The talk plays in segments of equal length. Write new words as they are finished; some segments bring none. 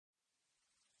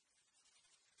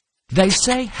They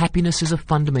say happiness is a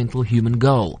fundamental human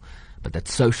goal, but that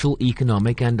social,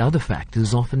 economic and other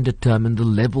factors often determine the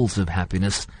levels of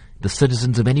happiness the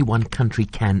citizens of any one country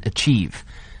can achieve.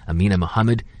 Amina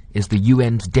Mohammed is the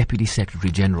UN's Deputy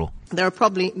Secretary General. There are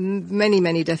probably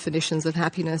many definitions of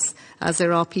happiness, as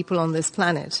there are people on this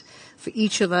planet. For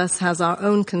each of us has our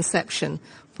own perception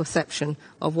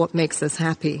of what makes us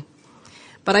happy.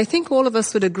 But I think all of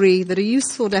us would agree that a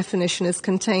useful definition is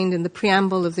contained in the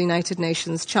preamble of the United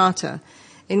Nations Charter,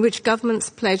 in which governments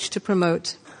pledge to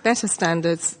promote better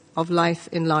standards of life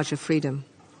in larger freedom.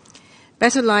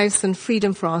 Better lives and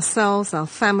freedom for ourselves, our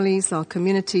families, our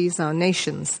communities, our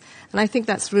nations. And I think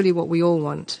that's really what we all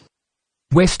want.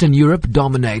 Western Europe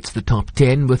dominates the top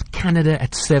 10, with Canada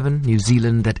at 7, New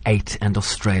Zealand at 8 and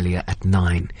Australia at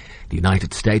 9. The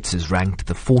United States is ranked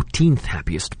the 14th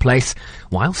happiest place,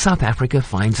 while South Africa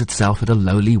finds itself at a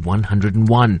lowly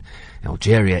 101.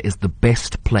 Algeria is the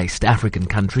best placed African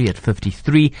country at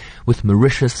 53, with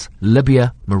Mauritius,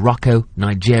 Libya, Morocco,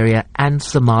 Nigeria and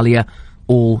Somalia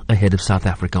all ahead of South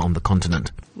Africa on the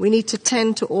continent. We need to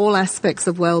tend to all aspects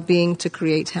of well-being to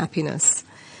create happiness.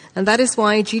 And that is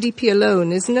why GDP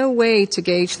alone is no way to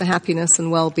gauge the happiness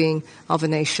and well-being of a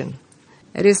nation.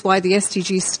 It is why the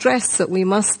SDGs stress that we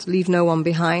must leave no one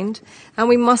behind, and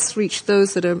we must reach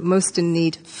those that are most in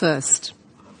need first.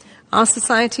 Our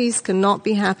societies cannot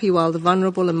be happy while the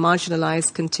vulnerable and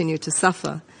marginalized continue to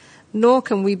suffer, nor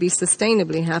can we be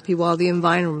sustainably happy while the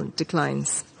environment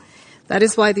declines. That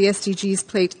is why the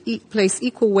SDGs place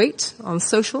equal weight on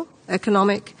social,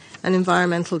 economic, and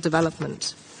environmental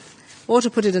development. Or to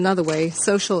put it another way,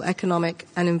 social, economic,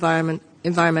 and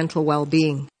environmental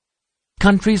well-being.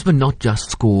 Countries were not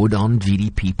just scored on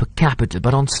GDP per capita,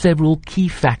 but on several key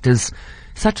factors,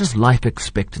 such as life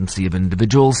expectancy of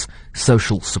individuals,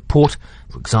 social support,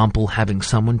 for example, having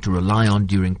someone to rely on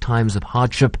during times of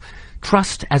hardship,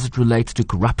 trust as it relates to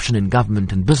corruption in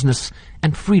government and business,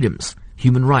 and freedoms,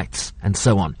 human rights, and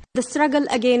so on. The struggle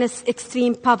against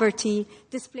extreme poverty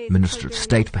displays... Minister of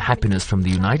State for Happiness from the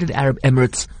United Arab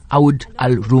Emirates, Aoud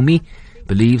Al-Rumi,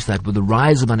 believes that with the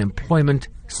rise of unemployment,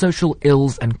 social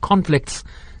ills and conflicts,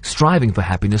 striving for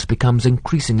happiness becomes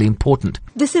increasingly important.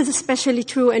 This is especially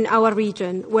true in our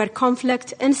region, where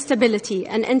conflict, instability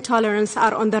and intolerance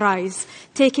are on the rise,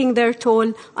 taking their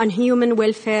toll on human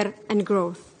welfare and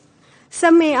growth.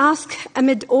 Some may ask,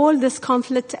 amid all this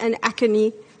conflict and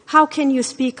agony, how can you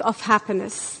speak of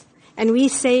happiness? And we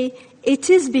say, it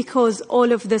is because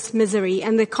all of this misery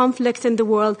and the conflict in the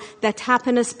world that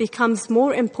happiness becomes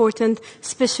more important,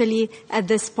 especially at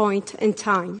this point in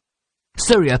time.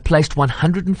 Syria placed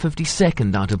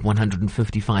 152nd out of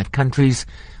 155 countries,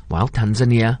 while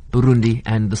Tanzania, Burundi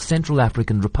and the Central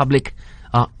African Republic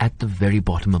are at the very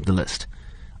bottom of the list.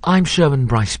 I'm Sherwin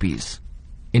Bryce-Pease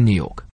in New York.